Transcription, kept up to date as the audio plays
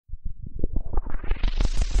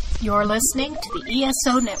You're listening to the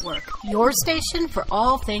ESO Network, your station for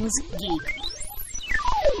all things geek.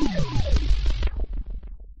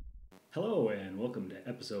 Hello and welcome to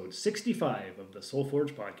episode 65 of the Soul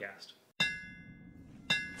Forge podcast.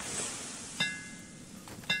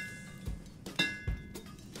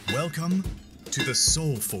 Welcome to the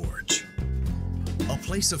Soul Forge, a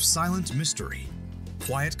place of silent mystery,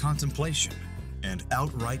 quiet contemplation, and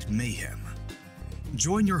outright mayhem.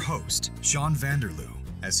 Join your host, Sean Vanderloo,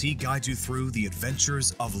 as he guides you through the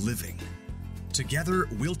adventures of living. Together,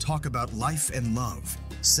 we'll talk about life and love,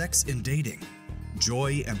 sex and dating,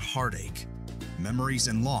 joy and heartache, memories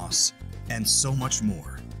and loss, and so much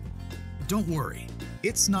more. Don't worry,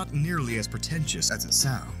 it's not nearly as pretentious as it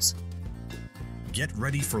sounds. Get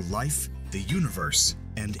ready for life, the universe,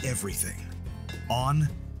 and everything on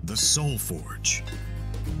the Soul Forge.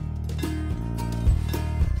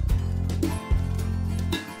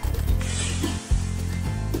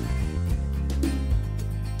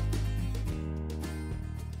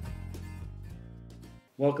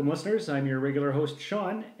 Welcome, listeners. I'm your regular host,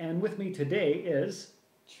 Sean, and with me today is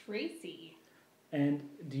Tracy. And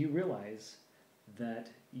do you realize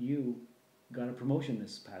that you got a promotion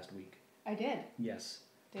this past week? I did. Yes.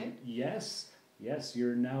 Did? Yes.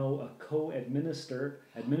 You're now a co-administrator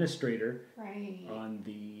Right. on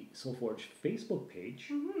the Soul Forge Facebook page,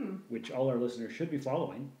 Mm-hmm. which all our listeners should be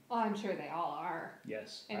following. Well, I'm sure they all are.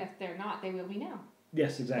 Yes. And if they're not, they will be now.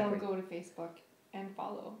 Yes, exactly. They'll go to Facebook and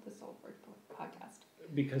follow the Soul Forge podcast.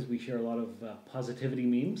 Because we share a lot of positivity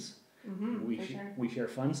memes. Mm-hmm, We share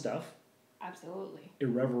fun stuff. Absolutely.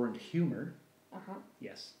 Irreverent humor. Uh-huh.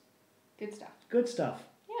 Yes. Good stuff. Good stuff.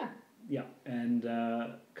 Yeah. Yeah, and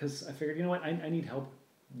because I figured, you know what, I need help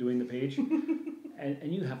doing the page.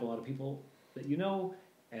 and you have a lot of people that you know,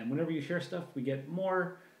 and whenever you share stuff, we get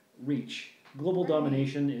more reach. Global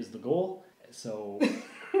domination is the goal, so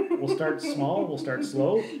we'll start small, we'll start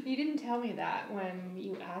slow. You didn't tell me that when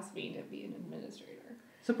you asked me to be an administrator.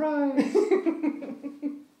 Surprise!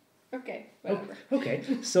 Okay, whatever. Okay,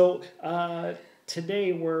 so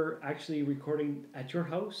today we're actually recording at your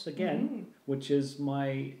house again, which is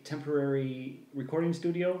my temporary recording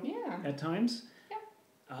studio at times.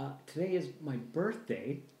 Yeah. Today is my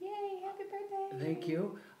birthday. Yay, happy birthday. Thank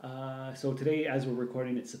you. So today, as we're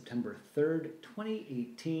recording, it's September 3rd,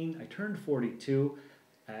 2018. I turned 42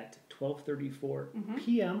 at 12:34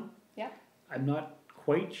 p.m. Yeah. I'm not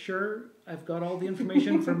quite sure I've got all the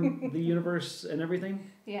information from the universe and everything.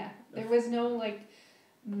 Yeah. There was no,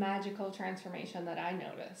 magical transformation that I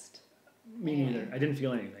noticed. Me neither. I didn't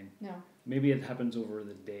feel anything. No. Maybe it happens over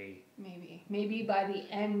the day. Maybe by the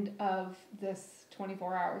end of this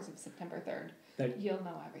 24 hours of September 3rd, you'll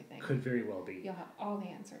know everything. Could very well be. You'll have all the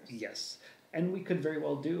answers. Yes. And we could very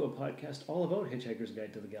well do a podcast all about Hitchhiker's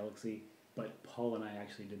Guide to the Galaxy, but Paul and I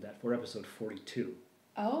actually did that for episode 42.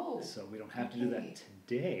 Oh. So we don't have to do that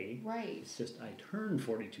today. Right. It's just I turned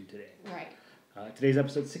 42 today. Right. Today's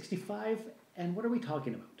episode 65, and what are we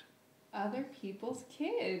talking about? Other people's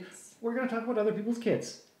kids. We're going to talk about other people's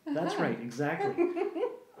kids. That's right, exactly.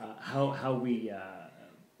 How we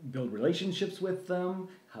build relationships with them,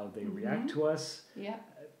 how they react to us. Yeah.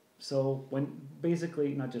 So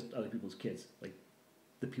basically, not just other people's kids, like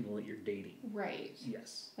the people that you're dating. Right.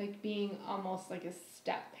 Yes. Like being almost like a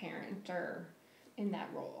step parent or in that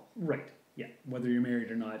role. Right. Yeah. Whether you're married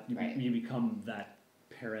or not, you become that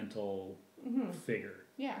parental figure.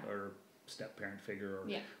 Yeah. Or step parent figure or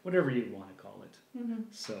yeah. whatever you want to call it. Mm-hmm.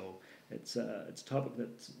 So it's a topic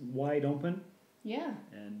that's wide open. Yeah.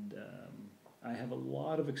 And I have a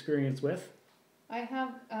lot of experience with. I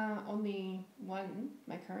have only one,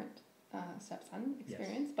 my current stepson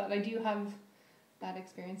experience, but I do have that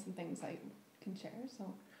experience and things I can share.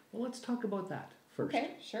 So. Well, let's talk about that first.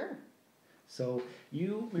 Okay, sure. So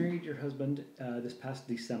you married your husband this past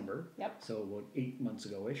December. Yep. So about 8 months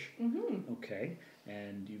ago-ish. Mm-hmm. Okay.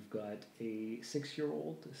 And you've got a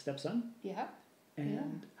 6-year-old stepson. Yeah.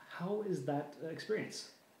 And how is that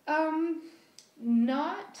experience?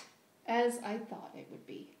 Not as I thought it would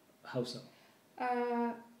be. How so?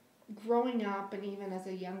 Growing up and even as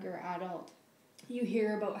a younger adult, you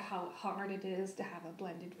hear about how hard it is to have a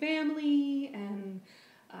blended family and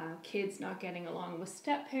kids not getting along with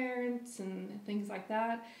step-parents and things like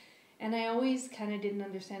that. And I always kind of didn't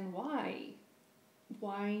understand why.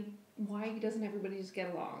 Why doesn't everybody just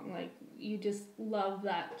get along? Like, you just love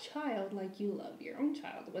that child like you love your own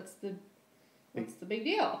child. What's the big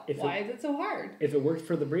deal? Why is it so hard? If it worked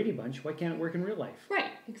for the Brady Bunch, why can't it work in real life?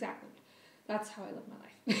 Right, exactly. That's how I live my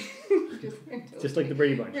life. Just like the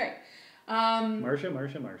Brady Bunch. Right. Marsha.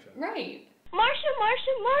 Right.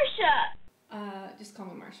 Marsha. Just call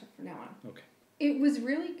me Marsha from now on. Okay.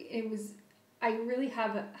 I really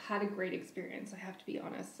have had a great experience, I have to be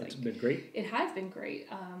honest. It's been great? It has been great.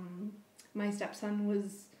 My stepson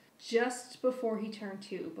was just before he turned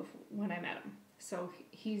 2 when I met him. So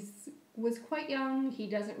was quite young. He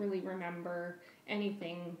doesn't really remember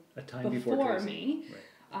anything before me.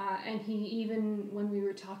 Right. And he even, when we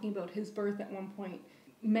were talking about his birth at one point,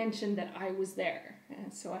 mentioned that I was there.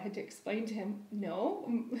 And so I had to explain to him, no,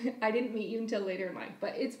 I didn't meet you until later in life.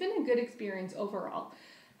 But it's been a good experience overall.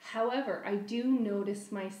 However, I do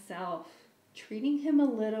notice myself treating him a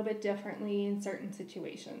little bit differently in certain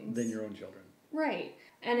situations. Than your own children. Right.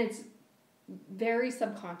 And it's very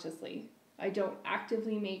subconsciously. I don't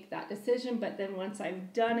actively make that decision, but then once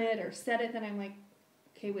I've done it or said it, then I'm like,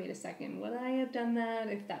 okay, wait a second, would I have done that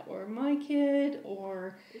if that were my kid?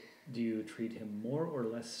 Or do you treat him more or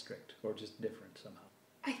less strict, or just different somehow?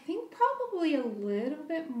 I think probably a little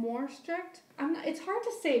bit more strict. It's hard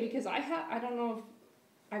to say because I don't know if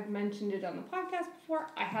I've mentioned it on the podcast before,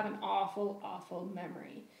 I have an awful, awful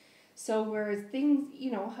memory. So whereas things,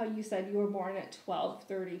 how you said you were born at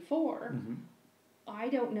 12:34, I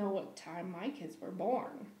don't know what time my kids were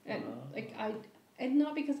born. And and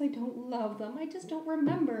not because I don't love them, I just don't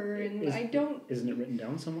remember, and Isn't it written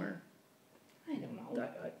down somewhere? I don't know.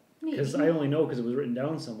 Because I only know because it was written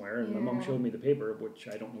down somewhere, and my mom showed me the paper, which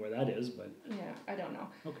I don't know where that is, but... Yeah, I don't know.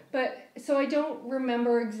 Okay. But, so I don't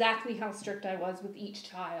remember exactly how strict I was with each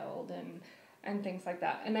child and things like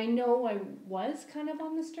that. And I know I was kind of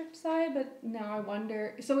on the strict side, but now I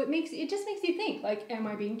wonder... So it just makes you think, like, am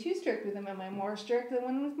I being too strict with them? Am I more strict than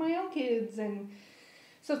when with my own kids? And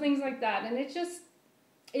so things like that. And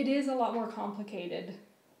it is a lot more complicated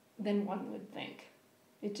than one would think.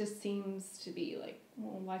 It just seems to be like,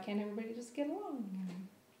 well, why can't everybody just get along?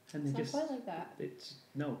 And it's not quite like that.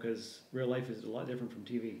 No, because real life is a lot different from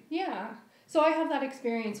TV. Yeah. So I have that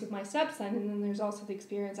experience with my stepson, and then there's also the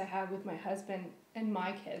experience I have with my husband and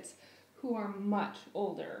my kids, who are much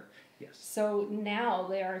older. Yes. So now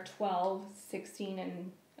they are 12, 16,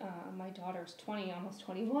 and my daughter's 20, almost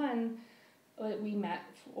 21. We met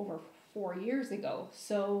over 4 years ago.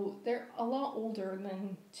 So they're a lot older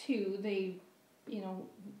than 2. They...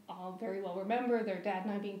 I'll very well remember their dad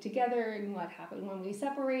and I being together and what happened when we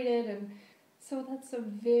separated. And so that's a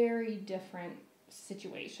very different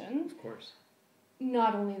situation. Of course.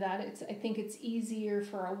 Not only that, I think it's easier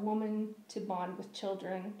for a woman to bond with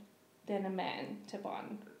children than a man to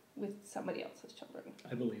bond with somebody else's children.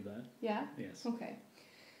 I believe that. Yeah? Yes. Okay.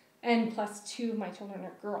 And plus 2 of my children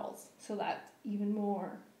are girls, so that even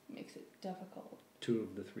more makes it difficult. 2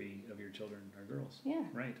 of the 3 of your children are girls. Yeah.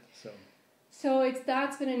 Right. So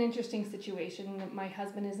that's been an interesting situation. My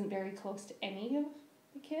husband isn't very close to any of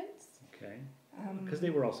the kids. Okay. Because they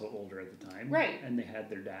were also older at the time. Right. And they had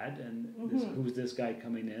their dad, and who's this guy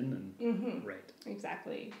coming in? And right.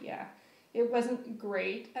 Exactly, yeah. It wasn't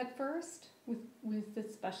great at first, with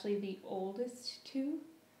especially the oldest 2.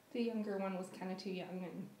 The younger one was kind of too young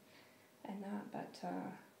and that, but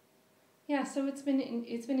yeah, so it's been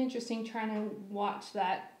interesting trying to watch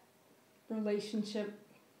that relationship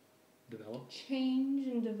change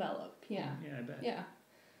and develop. Yeah. Yeah, I bet. Yeah.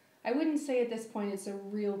 I wouldn't say at this point it's a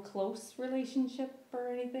real close relationship or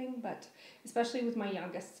anything, but especially with my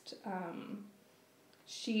youngest,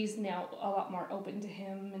 she's now a lot more open to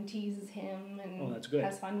him and teases him and that's good.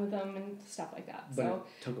 Has fun with him and stuff like that. But so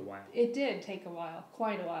it took a while. It did take a while,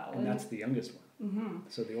 quite a while. And that's the youngest one. Mm-hmm.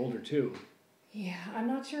 So the older 2. Yeah, I'm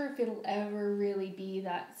not sure if it'll ever really be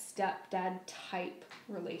that stepdad type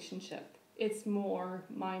relationship. It's more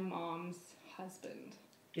my mom's husband.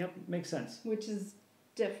 Yep, makes sense. Which is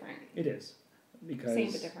different. It is.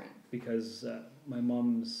 Same but different. Because my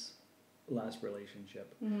mom's last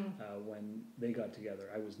relationship, when they got together,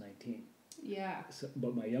 I was 19. Yeah. So,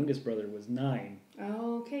 but my youngest brother was 9.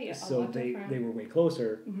 Oh, okay. Yeah, so they were way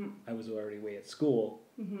closer. I was already way at school.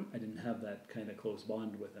 I didn't have that kind of close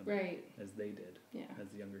bond with them as they did, as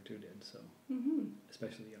the younger 2 did. So,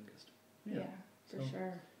 especially the youngest. Yeah, for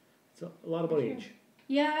sure. It's a lot about age.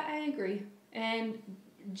 Yeah, I agree. And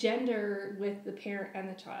gender with the parent and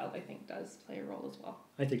the child, I think, does play a role as well.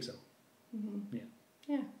 I think so. Yeah.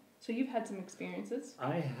 Yeah. So you've had some experiences.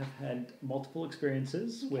 I have had multiple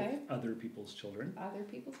experiences with other people's children. Other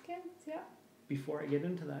people's kids, yeah. Before I get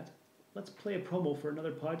into that, let's play a promo for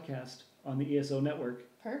another podcast on the ESO network.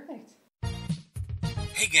 Perfect.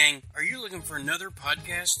 Hey gang, are you looking for another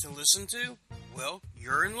podcast to listen to? Well,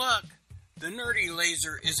 you're in luck. The Nerdy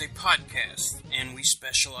Laser is a podcast, and we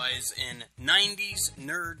specialize in 90s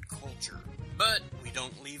nerd culture. But we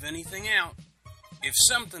don't leave anything out. If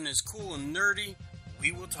something is cool and nerdy,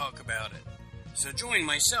 we will talk about it. So join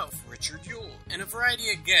myself, Richard Yule, and a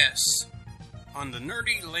variety of guests on the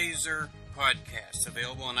Nerdy Laser podcast,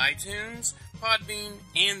 available on iTunes, Podbean,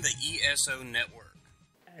 and the ESO network.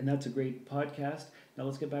 And that's a great podcast. Now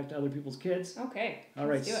let's get back to other people's kids. Okay. All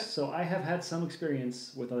right. Let's do it. So I have had some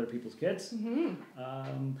experience with other people's kids. Where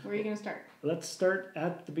are you going to start? Let's start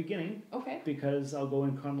at the beginning. Okay. Because I'll go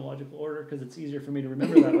in chronological order because it's easier for me to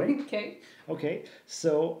remember that way. Okay. Okay.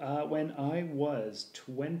 So when I was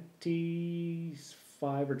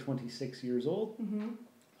 25 or 26 years old,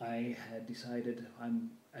 I had decided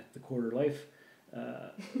I'm at the quarter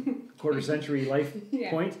century life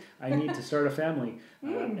point. I need to start a family.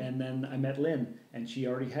 And then I met Lynn, and she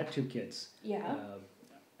already had 2 kids. Yeah.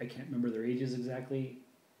 I can't remember their ages exactly,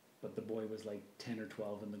 but the boy was like 10 or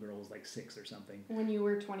 12 and the girl was like 6 or something. When you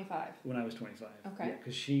were 25? When I was 25. Okay. Yeah,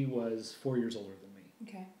 because she was 4 years older than me.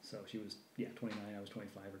 Okay. So she was, 29, I was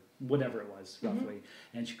 25, or whatever it was, roughly.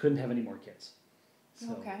 And she couldn't have any more kids.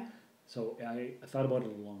 So, Okay. So I thought about it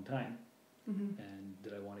a long time. And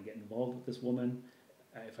did I want to get involved with this woman?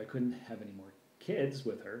 If I couldn't have any more kids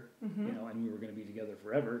with her, and we were going to be together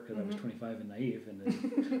forever because I was 25 and naive, and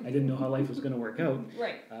I didn't know how life was going to work out.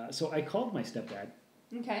 Right. So I called my stepdad.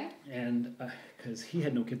 Okay. And because he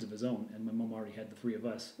had no kids of his own, and my mom already had the 3 of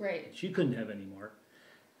us. Right. She couldn't have any more.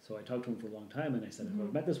 So I talked to him for a long time, and I said, if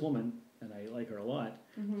I've met this woman, and I like her a lot,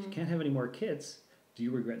 she can't have any more kids, do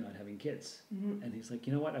you regret not having kids? And he's like,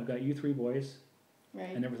 you know what, I've got you 3 boys.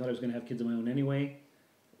 Right. I never thought I was going to have kids of my own anyway.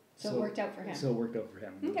 So it worked out for him. So it worked out for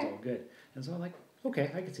him. It was all good. And so I'm like, okay,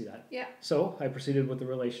 I could see that. Yeah. So I proceeded with the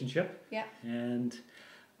relationship. Yeah. And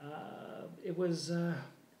it was, the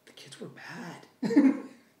kids were bad.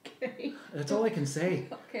 Okay. That's all I can say.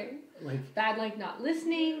 Okay. Like bad, like not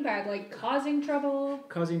listening, bad, like causing trouble.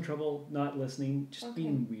 Causing trouble, not listening, just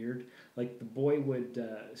being weird. Like the boy would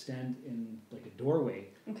stand in like a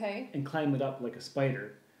doorway. Okay. And climb it up like a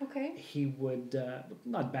spider. Okay. He would,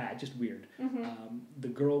 not bad, just weird. The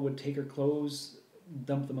girl would take her clothes,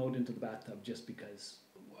 dump them out into the bathtub just because.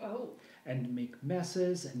 Oh. And make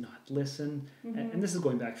messes and not listen. And this is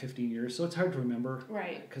going back 15 years, so it's hard to remember.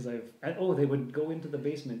 Right. Because they would go into the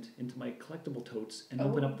basement, into my collectible totes, and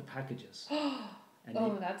open up the packages.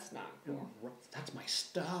 And that's not cool. That's my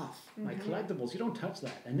stuff, my collectibles. You don't touch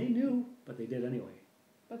that. And they knew, but they did anyway.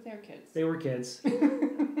 But they're kids. They were kids.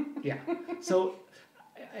 Yeah. So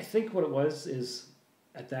I think what it was is,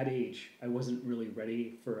 at that age, I wasn't really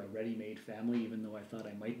ready for a ready-made family, even though I thought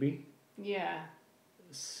I might be. Yeah.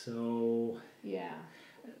 So yeah,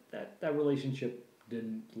 that relationship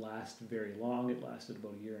didn't last very long. It lasted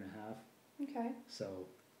about a year and a half. Okay. So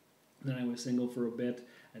then I was single for a bit,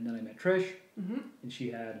 and then I met Trish, and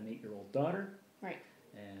she had an 8-year-old daughter. Right.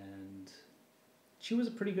 And she was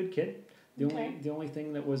a pretty good kid. The only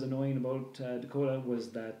thing that was annoying about Dakota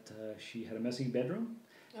was that she had a messy bedroom.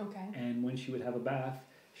 Okay. And when she would have a bath,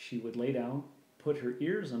 she would lay down, put her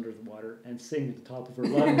ears under the water, and sing at the top of her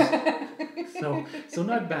lungs. so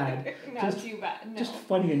not bad. Not too bad. No. Just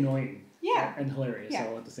funny, annoying. Yeah. And hilarious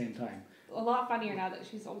all at the same time. A lot funnier now that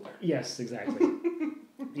she's older. Yes, exactly.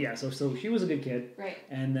 Yeah, so she was a good kid. Right.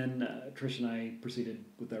 And then Trish and I proceeded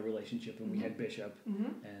with our relationship, and we had Bishop,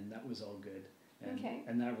 and that was all good.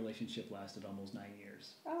 And that relationship lasted almost 9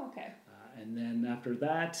 years. Oh, okay. And then after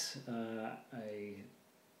that, I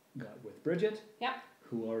got with Bridget. Yeah.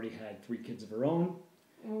 Who already had 3 kids of her own.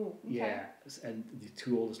 Ooh, okay. Yeah, and the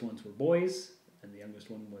 2 oldest ones were boys, and the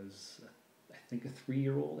youngest one was, I think, a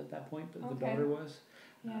 3-year-old at that point. The daughter was.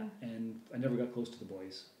 Yeah. And I never got close to the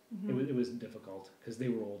boys. It was difficult because they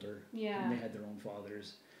were older. Yeah. And they had their own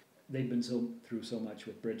fathers. They'd been through so much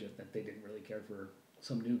with Bridget that they didn't really care for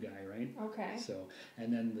some new guy, right? Okay. So,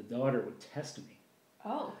 and then the daughter would test me.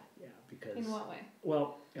 Oh. Yeah, because. In what way?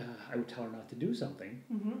 Well, I would tell her not to do something.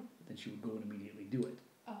 Then she would go and immediately do it.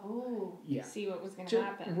 Oh. Yeah. See what was going to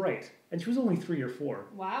happen. Right. And she was only 3 or 4.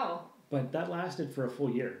 Wow. But that lasted for a full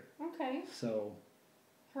year. Okay. So.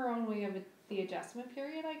 Her own way of the adjustment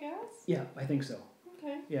period, I guess? Yeah, I think so.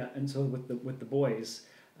 Okay. Yeah, and so with the boys,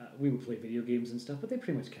 we would play video games and stuff, but they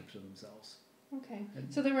pretty much kept to themselves. Okay.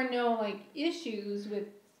 And so there were no issues with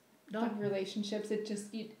the relationships. It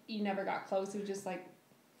just you never got close. It was just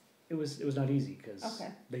It was not easy because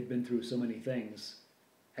they'd been through so many things,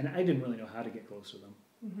 and I didn't really know how to get close to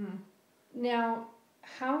them. Now,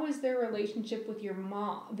 how was their relationship with their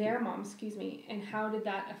mom, and how did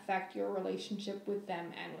that affect your relationship with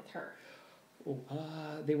them and with her?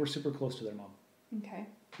 They were super close to their mom. Okay.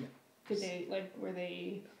 Yeah. Did they were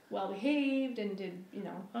they well behaved and did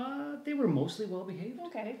they were mostly well behaved.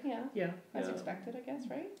 Okay. Yeah. Yeah. As expected, I guess,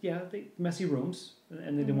 right? Yeah. Messy rooms,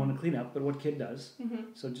 and they didn't want to clean up, but what kid does?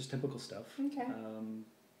 So just typical stuff. Okay.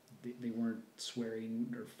 they weren't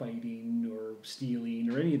swearing or fighting or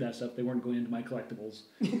stealing or any of that stuff. They weren't going into my collectibles.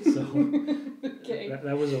 So Okay.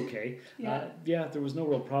 that was okay. Yeah. There was no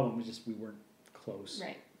real problem. It was just we weren't close.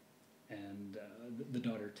 Right. And the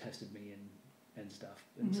daughter tested me and stuff.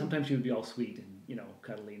 And sometimes she would be all sweet and,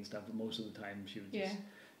 cuddly and stuff, but most of the time she would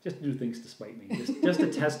just do things to spite me, just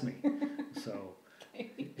to test me. So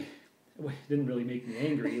it didn't really make me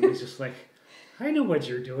angry. It was just like, I know what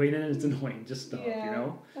you're doing and it's annoying. Just stop,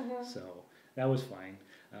 So that was fine.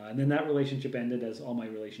 And then that relationship ended, as all my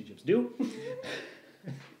relationships do.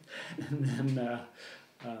 And then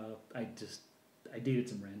I dated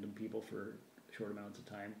some random people for short amounts of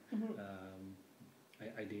time.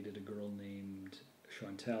 I dated a girl named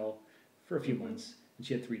Chantel for a few months, and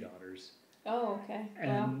she had 3 daughters. Oh, okay.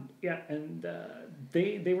 And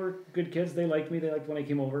they were good kids. They liked me. They liked when I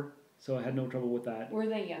came over, so I had no trouble with that. Were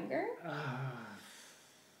they younger?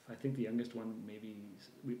 I think the youngest one maybe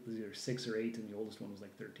was either 6 or 8, and the oldest one was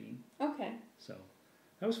like 13. Okay. So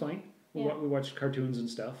that was fine. We watched cartoons and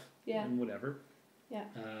stuff. Yeah. And whatever. Yeah.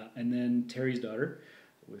 And then Terry's daughter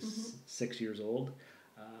was 6 years old.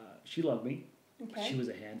 She loved me. Okay. She was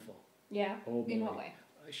a handful. Yeah. Oh boy. In what way?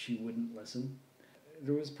 She wouldn't listen.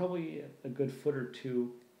 There was probably a good foot or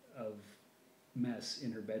two of mess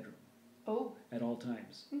in her bedroom. Oh. At all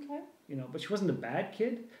times. Okay. But she wasn't a bad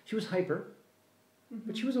kid. She was hyper,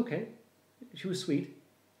 but she was okay. She was sweet,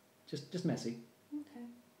 just messy. Okay.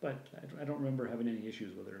 But I don't remember having any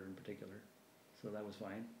issues with her in particular, so that was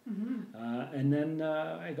fine. And then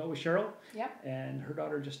I got with Cheryl. Yep. And her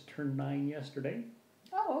daughter just turned 9 yesterday.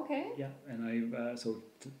 Oh, okay. Yeah, and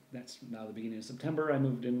that's now the beginning of September. I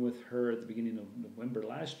moved in with her at the beginning of November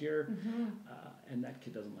last year, and that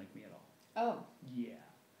kid doesn't like me at all. Oh. Yeah.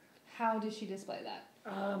 How does she display that?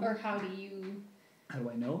 Or how do you... How do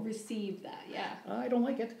I know? Receive that, yeah. I don't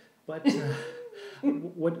like it, but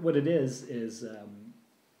what it is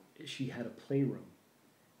she had a playroom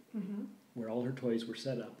where all her toys were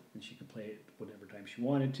set up, and she could play it whatever time she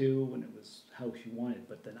wanted to, when it was how she wanted.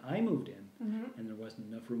 But then I moved in, and there wasn't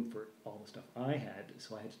enough room for all the stuff I had,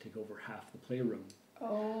 so I had to take over half the playroom.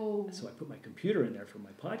 Oh. So I put my computer in there for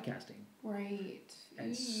my podcasting. Right.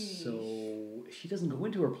 And so she doesn't go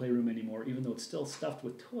into her playroom anymore, even though it's still stuffed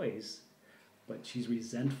with toys, but she's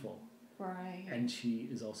resentful. Right. And she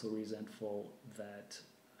is also resentful that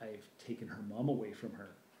I've taken her mom away from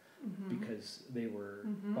her, because they were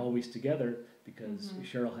always together, because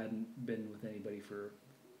Cheryl hadn't been with anybody for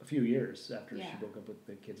a few years after she broke up with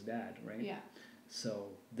the kid's dad, right? Yeah. So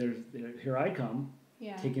here I come,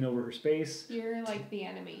 Yeah. taking over her space. You're like the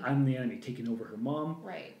enemy. I'm the enemy, taking over her mom.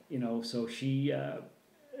 Right. So she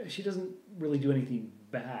doesn't really do anything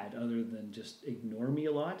bad other than just ignore me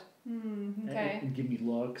a lot. Okay. And give me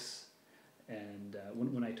looks. And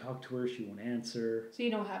when I talk to her, she won't answer. So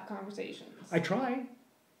you don't have conversations. I try.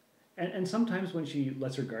 And sometimes when she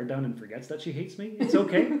lets her guard down and forgets that she hates me, it's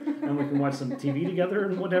okay. And we can watch some TV together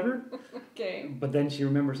and whatever. Okay. But then she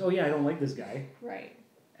remembers, oh yeah, I don't like this guy. Right.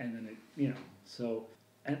 And then so,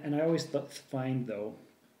 and I always find though,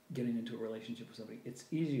 getting into a relationship with somebody, it's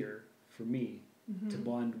easier for me to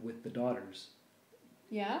bond with the daughters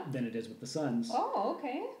than it is with the sons. Oh,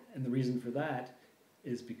 okay. And the reason for that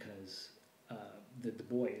is because the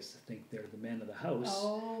boys think they're the men of the house.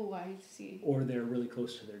 Oh, I see. Or they're really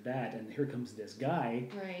close to their dad, and here comes this guy.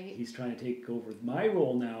 Right. He's trying to take over my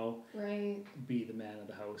role now. Right. Be the man of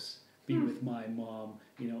the house. Be with my mom.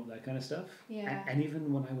 That kind of stuff. Yeah. And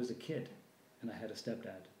even when I was a kid, and I had a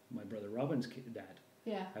stepdad, my brother Robin's dad.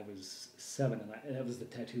 Yeah. I was 7, and that was the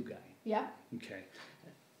tattoo guy. Yeah. Okay.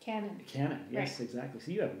 Canon. Yes, Right. exactly.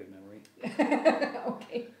 So you have a good memory.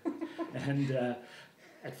 Okay. And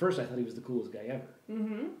at first I thought he was the coolest guy ever.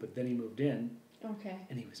 But then he moved in. Okay.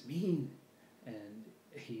 And he was mean. And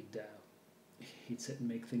he'd sit and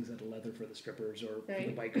make things out of leather for the strippers or for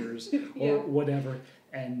the bikers or whatever.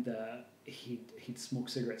 And he'd smoke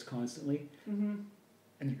cigarettes constantly. And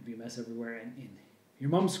there'd be a mess everywhere. And your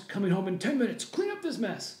mom's coming home in 10 minutes. Clean up this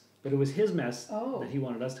mess. But it was his mess that he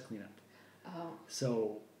wanted us to clean up. Oh.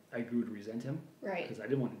 So I grew to resent him. Right. Because I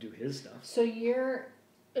didn't want to do his stuff. So your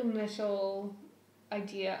initial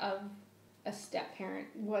idea of a step-parent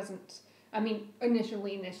wasn't,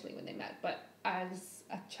 initially when they met, but as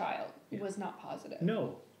a child, was not positive.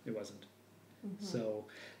 No, it wasn't. So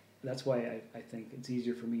that's why I think it's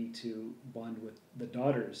easier for me to bond with the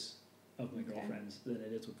daughters of my girlfriends than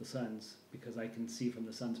it is with the sons, because I can see from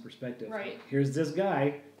the son's perspective. Right. Here's this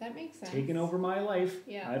guy That makes sense. taking over my life.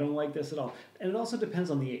 Yeah. I don't like this at all. And it also depends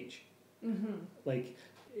on the age. Like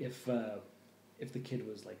if the kid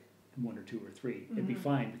was like 1 or 2 or 3, it'd be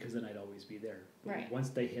fine, because then I'd always be there. But Right. once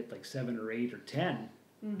they hit like 7 or 8 or 10,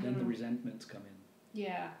 then the resentments come in.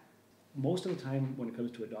 Yeah. Most of the time when it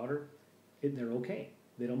comes to a daughter, they're okay.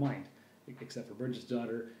 They don't mind, except for Bridget's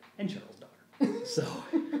daughter and Cheryl's daughter. So,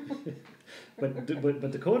 but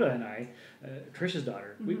Dakota and I, Trish's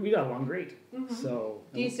daughter, we got along great. So.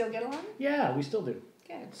 Do you still get along? Yeah, we still do.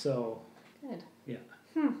 Good. So. Good. Yeah.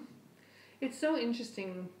 It's so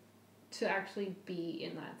interesting to actually be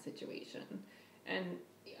in that situation. And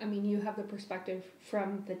I mean, you have the perspective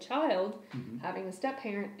from the child having a step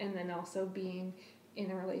parent and then also being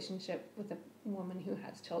in a relationship with a woman who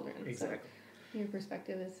has children. Exactly. So your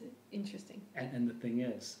perspective is interesting. And the thing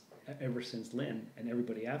is, ever since Lynn and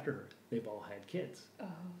everybody after her, they've all had kids. Oh,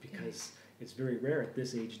 okay. Because it's very rare at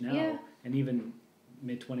this age now, and even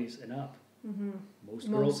mid-20s and up. Most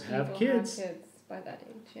girls have kids. Have kids by that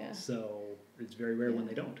age, yeah. So it's very rare when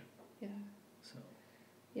they don't. Yeah. So.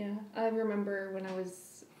 Yeah, I remember when I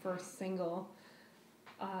was first single,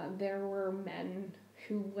 there were men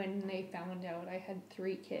who, when they found out I had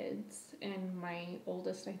 3 kids, and my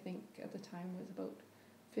oldest, I think, at the time was about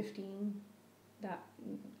 15, that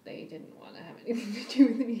they didn't want to have anything to do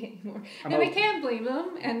with me anymore. And I can't blame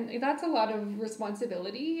them, and that's a lot of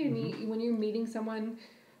responsibility. And when you're meeting someone,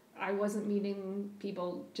 I wasn't meeting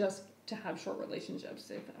people just to have short relationships.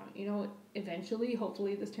 If, eventually,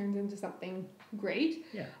 hopefully this turns into something great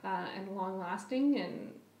and long-lasting,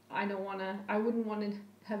 and I wouldn't want to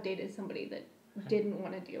have dated somebody that didn't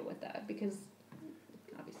want to deal with that, because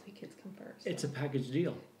obviously kids come first. It's a package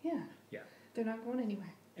deal. Yeah. Yeah. They're not going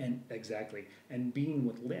anywhere. And exactly. And being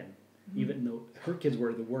with Lynn, even though her kids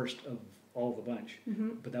were the worst of all the bunch,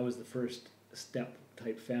 but that was the first step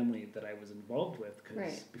type family that I was involved with,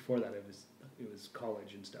 because before that it was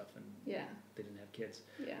college and stuff, and they didn't have kids.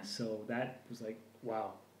 Yeah. So that was like,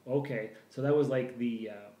 wow, okay. So that was like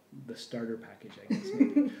the starter package, I guess,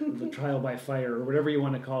 maybe. The trial by fire, or whatever you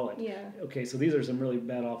want to call it. Yeah. Okay, so these are some really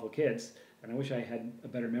bad, awful kids, and I wish I had a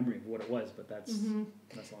better memory of what it was, but that's a long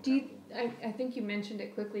time ago. I think you mentioned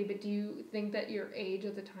it quickly, but do you think that your age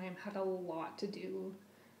at the time had a lot to do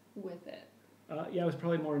with it? Yeah, I was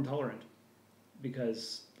probably more intolerant,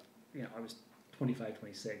 because, I was 25,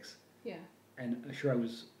 26. Yeah. And sure, I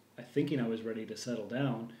was thinking I was ready to settle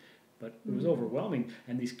down, but it was overwhelming.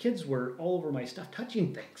 And these kids were all over my stuff,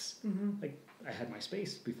 touching things. Like, I had my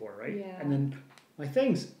space before, right? Yeah. And then my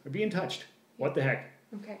things are being touched. What the heck?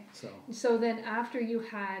 Okay. So then after you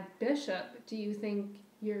had Bishop, do you think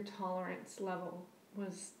your tolerance level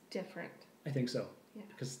was different? I think so. Yeah.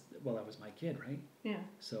 Because, that was my kid, right? Yeah.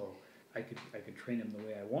 So I could train him the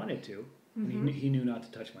way I wanted to. And he knew not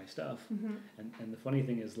to touch my stuff. And the funny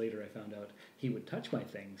thing is, later I found out he would touch my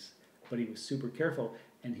things, but he was super careful,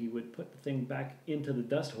 and he would put the thing back into the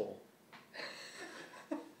dust hole.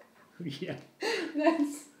 Yeah.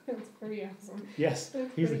 That's pretty awesome. Yes,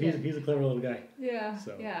 he's a clever little guy. Yeah.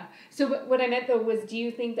 So what I meant though was, do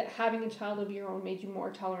you think that having a child of your own made you more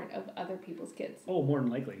tolerant of other people's kids? Oh, more than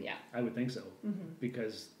likely. Yeah. I would think so.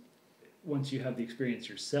 Because once you have the experience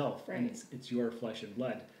yourself, and it's your flesh and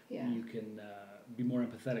blood, you can be more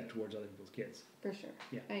empathetic towards other people's kids. For sure.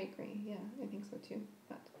 Yeah. I agree. Yeah, I think so too.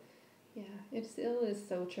 But yeah, it still is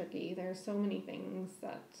so tricky. There are so many things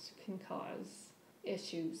that can cause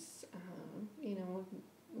issues.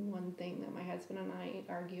 One thing that my husband and I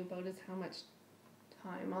argue about is how much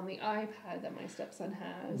time on the iPad that my stepson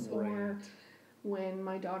has, or when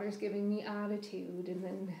my daughter's giving me attitude, and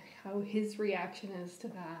then how his reaction is to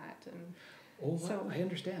that. And I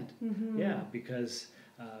understand. Yeah, because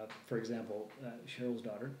for example, Cheryl's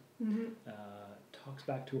daughter talks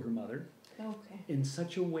back to her mother in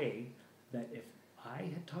such a way that if I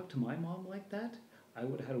had talked to my mom like that, I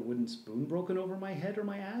would have had a wooden spoon broken over my head or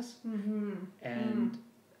my ass. And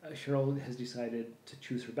Cheryl has decided to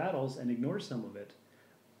choose her battles and ignore some of it.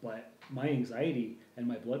 But my anxiety and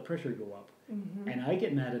my blood pressure go up. And I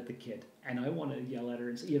get mad at the kid. And I want to yell at her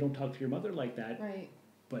and say, you don't talk to your mother like that. Right.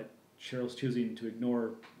 But Cheryl's choosing to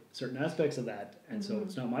ignore certain aspects of that. And so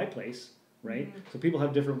it's not my place, right? So people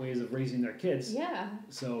have different ways of raising their kids. Yeah.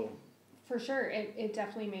 So... For sure, it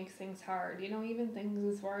definitely makes things hard. Even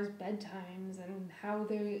things as far as bedtimes and how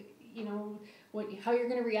they, how you're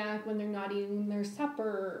going to react when they're not eating their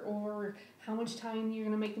supper, or how much time you're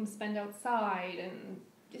going to make them spend outside, and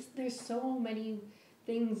just there's so many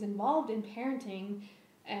things involved in parenting,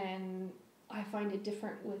 and I find it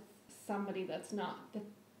different with somebody that's not.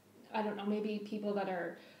 I don't know, maybe people that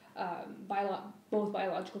are both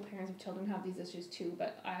biological parents of children have these issues too,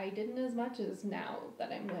 but I didn't as much as now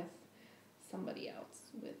that I'm with somebody else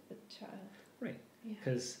with the child. Right.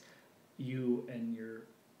 Because you and your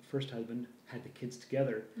first husband had the kids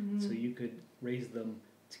together, so you could raise them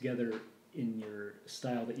together in your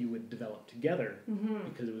style that you would develop together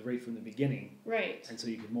because it was right from the beginning. Right. And so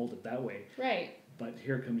you could mold it that way. Right. But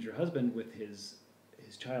here comes your husband with his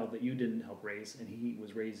child that you didn't help raise, and he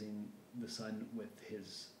was raising the son with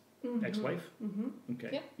his ex-wife. Okay.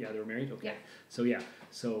 Yep. Yeah, they were married. Okay. Yeah.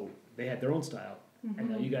 So they had their own style, and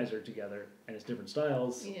now you guys are together, and it's different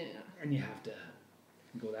styles. Yeah. And you have to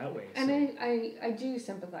go that way. And I do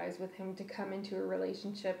sympathize with him to come into a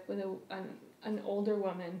relationship with an older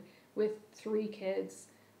woman with 3 kids,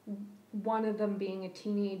 one of them being a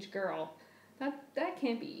teenage girl. That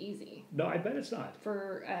can't be easy. No, I bet it's not.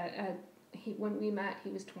 For when we met, he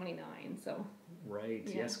was 29, so. Right.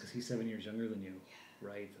 Yeah. Yes, because he's 7 years younger than you. Yeah.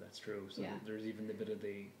 Right. That's true. So there's even a bit of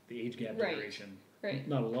the age gap generation. Right.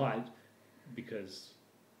 Not a lot, because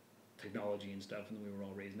technology and stuff, and the way we're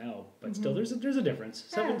all raised now. But still, there's a difference.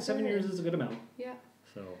 Seven years is a good amount. Yeah.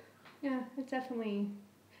 So. Yeah, it's definitely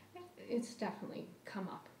come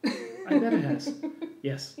up. I bet it has.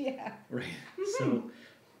 Yes. Yeah. Right.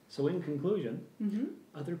 So in conclusion,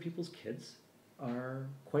 other people's kids are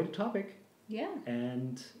quite a topic. Yeah.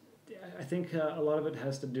 And I think a lot of it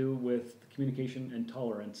has to do with communication and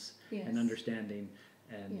tolerance and understanding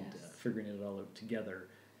and figuring it all out together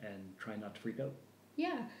and trying not to freak out.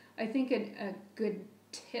 Yeah. I think a good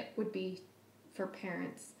tip would be for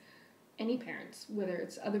parents, any parents, whether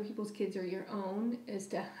it's other people's kids or your own, is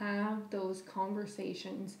to have those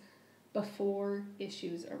conversations before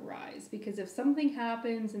issues arise. Because if something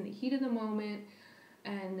happens in the heat of the moment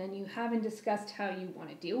and then you haven't discussed how you want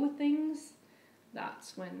to deal with things,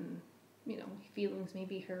 that's when, feelings may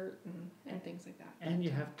be hurt and things like that. And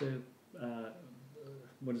you have to,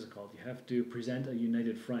 what is it called? You have to present a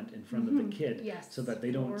united front in front of the kid so that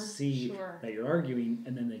they don't see that you're arguing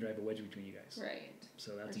and then they drive a wedge between you guys. Right.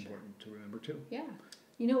 So that's important to remember too. Yeah.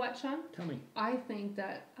 You know what, Sean? Tell me. I think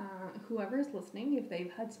that whoever's listening, if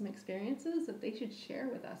they've had some experiences, that they should share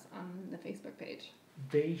with us on the Facebook page.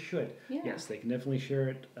 They should. Yeah. Yes, they can definitely share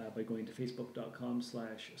it by going to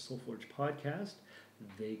facebook.com/SoulForgePodcast.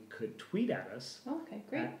 They could tweet at us. Okay,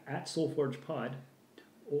 great. At SoulForgePod,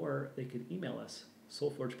 or they could email us,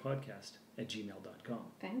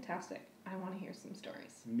 soulforgepodcast@gmail.com. Fantastic. I want to hear some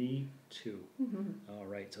stories. Me too. All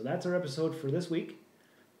right, so that's our episode for this week.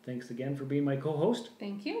 Thanks again for being my co-host.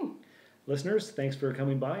 Thank you. Listeners, thanks for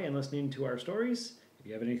coming by and listening to our stories. If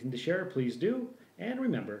you have anything to share, please do. And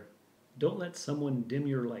remember, don't let someone dim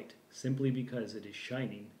your light simply because it is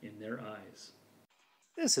shining in their eyes.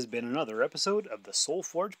 This has been another episode of the Soul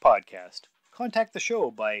Forge Podcast. Contact the show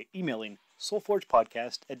by emailing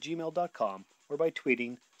soulforgepodcast@gmail.com or by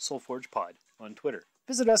tweeting soulforgepod on Twitter.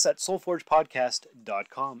 Visit us at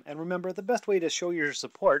soulforgepodcast.com, and remember, the best way to show your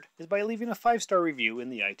support is by leaving a 5-star review in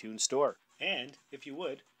the iTunes Store. And, if you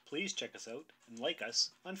would, please check us out and like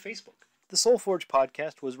us on Facebook. The Soul Forge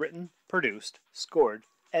Podcast was written, produced, scored,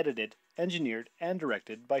 edited, engineered, and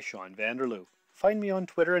directed by Sean Vanderloo. Find me on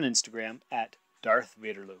Twitter and Instagram at Darth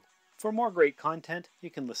Vaderloo. For more great content, you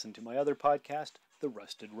can listen to my other podcast, The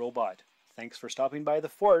Rusted Robot. Thanks for stopping by the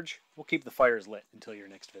Forge. We'll keep the fires lit until your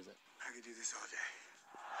next visit. I could do this all day.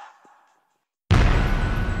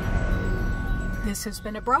 This has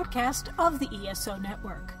been a broadcast of the ESO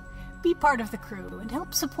Network. Be part of the crew and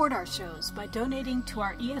help support our shows by donating to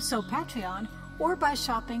our ESO Patreon or by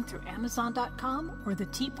shopping through Amazon.com or the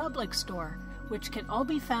TeePublic Store, which can all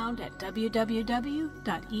be found at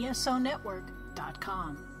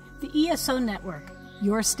www.esonetwork.com. The ESO Network,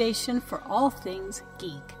 your station for all things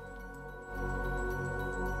geek.